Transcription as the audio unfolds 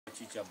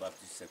teacher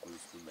Baptist Secondary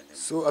School, Bendembu.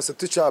 So as a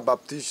teacher at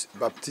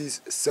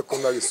Baptist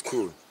Secondary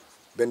School,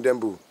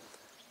 Bendembu,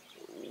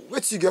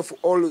 what you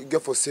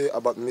get for say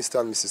about Mr.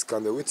 and Mrs.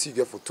 Kande? What you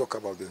get for talk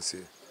about them say?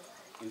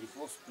 In the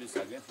first place,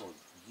 I get for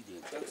give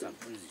them thanks and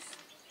praises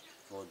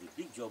for the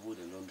big job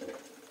they don't do.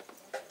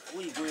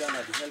 When you go down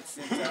at the health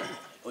center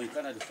or you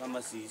can at the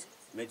pharmacies,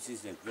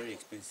 medicines are very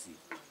expensive.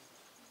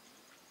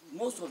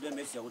 Most of them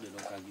medicine they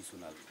don't can give so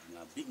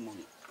now big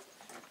money.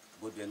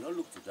 But they not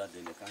look to that,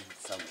 then they can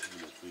serve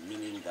free,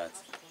 meaning that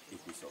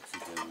if we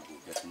succeed, then we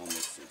will get more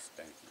medicines.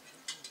 Thank you.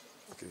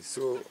 Okay,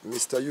 so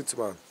Mr.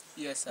 Youthman,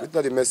 yes, sir. What's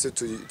the message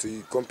to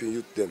you company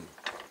youth them?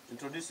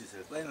 Introduce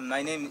yourself. Well,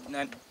 my name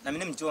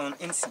is John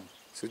Ensign.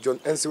 So John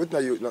Ensign, what's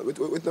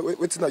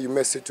your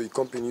message to your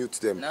company youth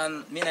them?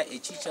 I'm a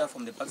teacher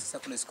from the Baptist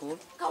Secondary School.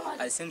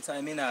 At the same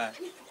time, I'm a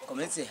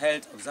community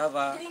health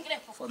observer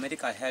for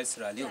medical health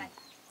Sierra Leone,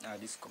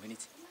 this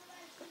community.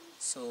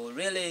 So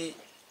really,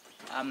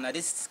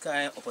 this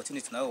kind of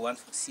opportunity now I want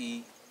to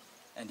see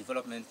and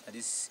development at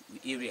this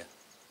area,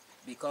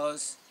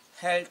 because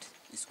health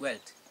is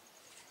wealth,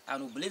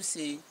 and we believe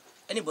say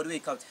anybody who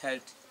count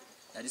health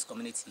in this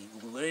community,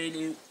 we will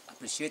really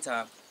appreciate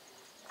them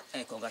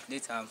and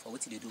congratulate them for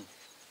what they do,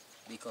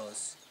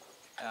 because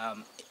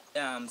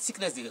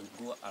sickness they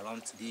go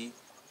around today,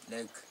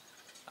 like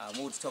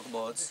we would talk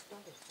about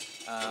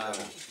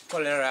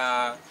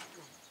cholera,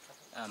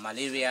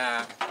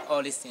 malaria,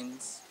 all these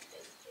things.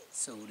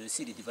 So they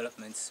see the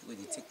developments where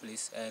they take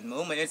place, and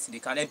moments they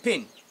can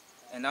pain.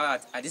 And now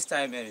at this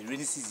time,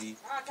 rainy season,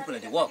 people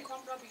at the work,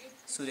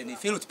 so then they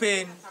feel with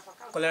pain,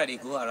 cholera they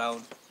go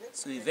around.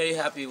 So we're very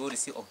happy when they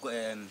see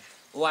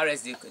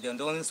ORS. They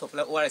don't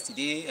supply ORS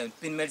today and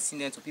pain medicine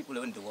then to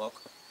people in the work.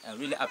 I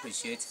really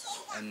appreciate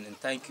and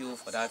thank you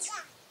for that.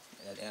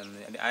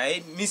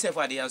 I myself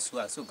are there who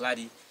are so glad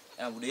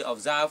they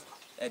observe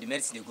the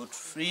medicine they go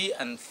free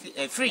and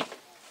free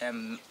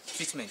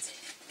treatment.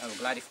 I'm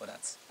glad for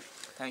that.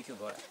 Thank you,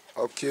 brother.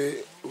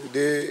 Okay,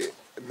 today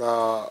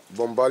na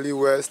Bombali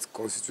West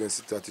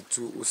constituency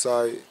 32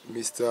 usai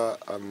Mr.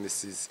 and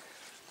Mrs.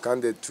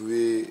 Kande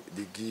Turay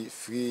they give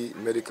free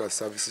medical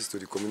services to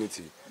the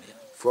community. Yeah.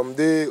 From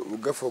there we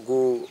go for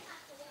go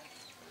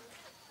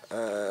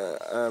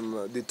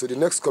to the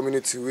next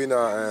community we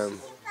na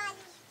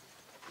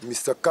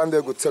Mr.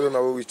 Kande go tell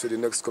you we to the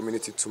next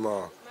community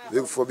tomorrow.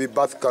 Look for be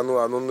Bat Canoe,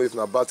 I don't know if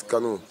na Bat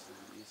Canoe,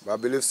 but I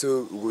believe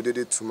so we go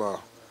do it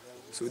tomorrow.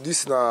 So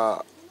this na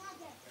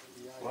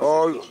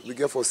all we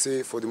get for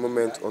say for the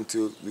moment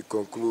until we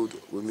conclude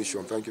with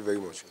mission. Thank you very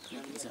much.